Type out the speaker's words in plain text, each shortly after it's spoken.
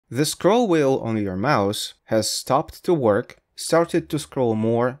The scroll wheel on your mouse has stopped to work, started to scroll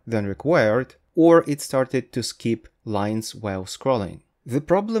more than required, or it started to skip lines while scrolling. The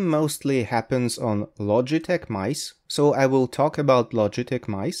problem mostly happens on Logitech mice, so I will talk about Logitech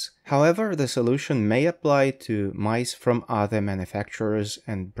mice. However, the solution may apply to mice from other manufacturers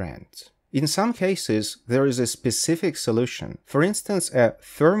and brands. In some cases, there is a specific solution. For instance, a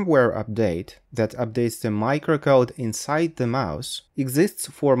firmware update that updates the microcode inside the mouse exists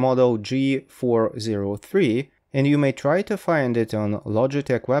for model G403, and you may try to find it on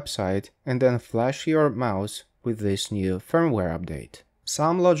Logitech website and then flash your mouse with this new firmware update.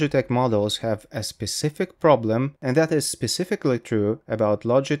 Some Logitech models have a specific problem, and that is specifically true about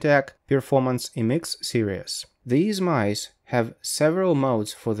Logitech Performance MX series. These mice have several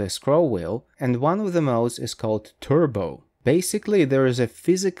modes for the scroll wheel, and one of the modes is called Turbo. Basically, there is a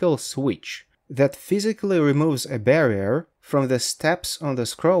physical switch that physically removes a barrier from the steps on the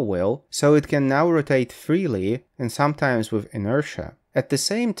scroll wheel, so it can now rotate freely and sometimes with inertia. At the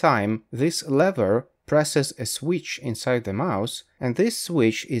same time, this lever presses a switch inside the mouse, and this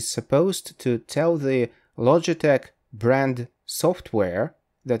switch is supposed to tell the Logitech brand software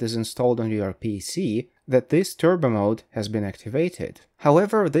that is installed on your PC that this turbo mode has been activated.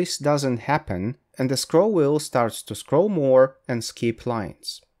 However, this doesn't happen, and the scroll wheel starts to scroll more and skip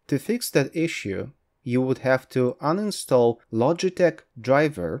lines. To fix that issue, you would have to uninstall Logitech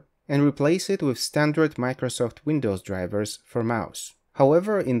driver and replace it with standard Microsoft Windows drivers for mouse.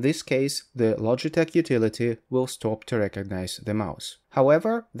 However, in this case, the Logitech utility will stop to recognize the mouse.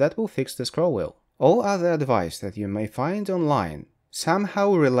 However, that will fix the scroll wheel. All other advice that you may find online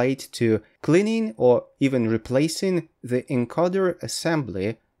somehow relate to cleaning or even replacing the encoder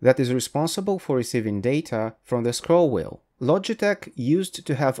assembly that is responsible for receiving data from the scroll wheel. Logitech used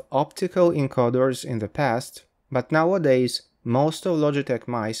to have optical encoders in the past, but nowadays most of Logitech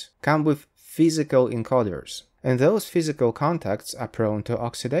mice come with physical encoders. And those physical contacts are prone to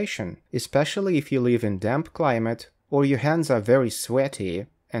oxidation, especially if you live in damp climate or your hands are very sweaty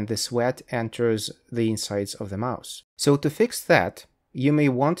and the sweat enters the insides of the mouse. So to fix that, you may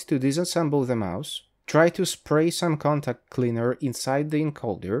want to disassemble the mouse, try to spray some contact cleaner inside the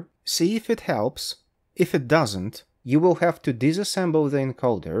encoder, see if it helps. If it doesn't, you will have to disassemble the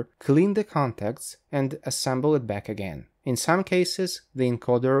encoder, clean the contacts, and assemble it back again. In some cases, the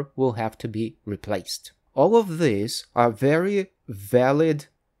encoder will have to be replaced. All of these are very valid,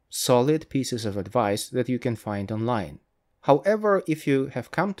 solid pieces of advice that you can find online. However, if you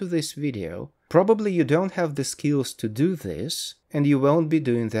have come to this video, probably you don't have the skills to do this, and you won't be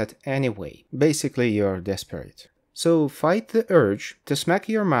doing that anyway. Basically, you're desperate. So fight the urge to smack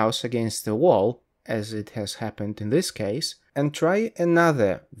your mouse against the wall, as it has happened in this case, and try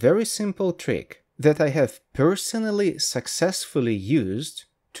another very simple trick that I have personally successfully used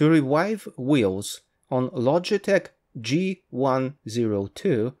to revive wheels on Logitech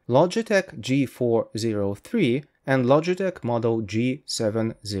G102, Logitech G403, and Logitech model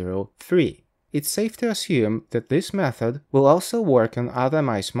G703. It's safe to assume that this method will also work on other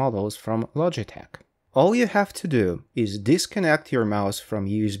mice models from Logitech. All you have to do is disconnect your mouse from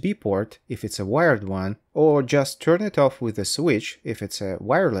USB port if it's a wired one, or just turn it off with a switch if it's a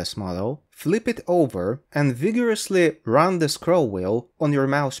wireless model, flip it over, and vigorously run the scroll wheel on your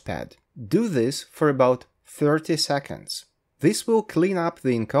mousepad. Do this for about 30 seconds. This will clean up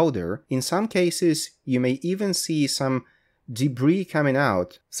the encoder. In some cases, you may even see some debris coming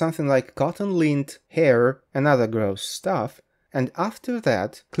out, something like cotton lint, hair, and other gross stuff. And after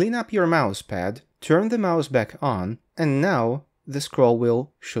that, clean up your mousepad, turn the mouse back on, and now the scroll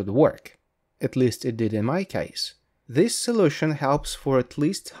wheel should work. At least it did in my case. This solution helps for at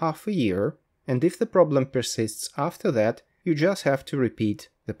least half a year, and if the problem persists after that, you just have to repeat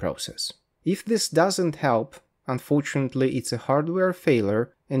the process. If this doesn't help, unfortunately it's a hardware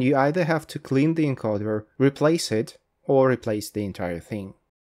failure and you either have to clean the encoder, replace it, or replace the entire thing.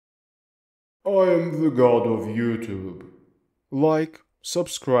 I am the god of YouTube. Like,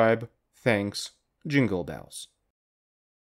 subscribe, thanks, jingle bells.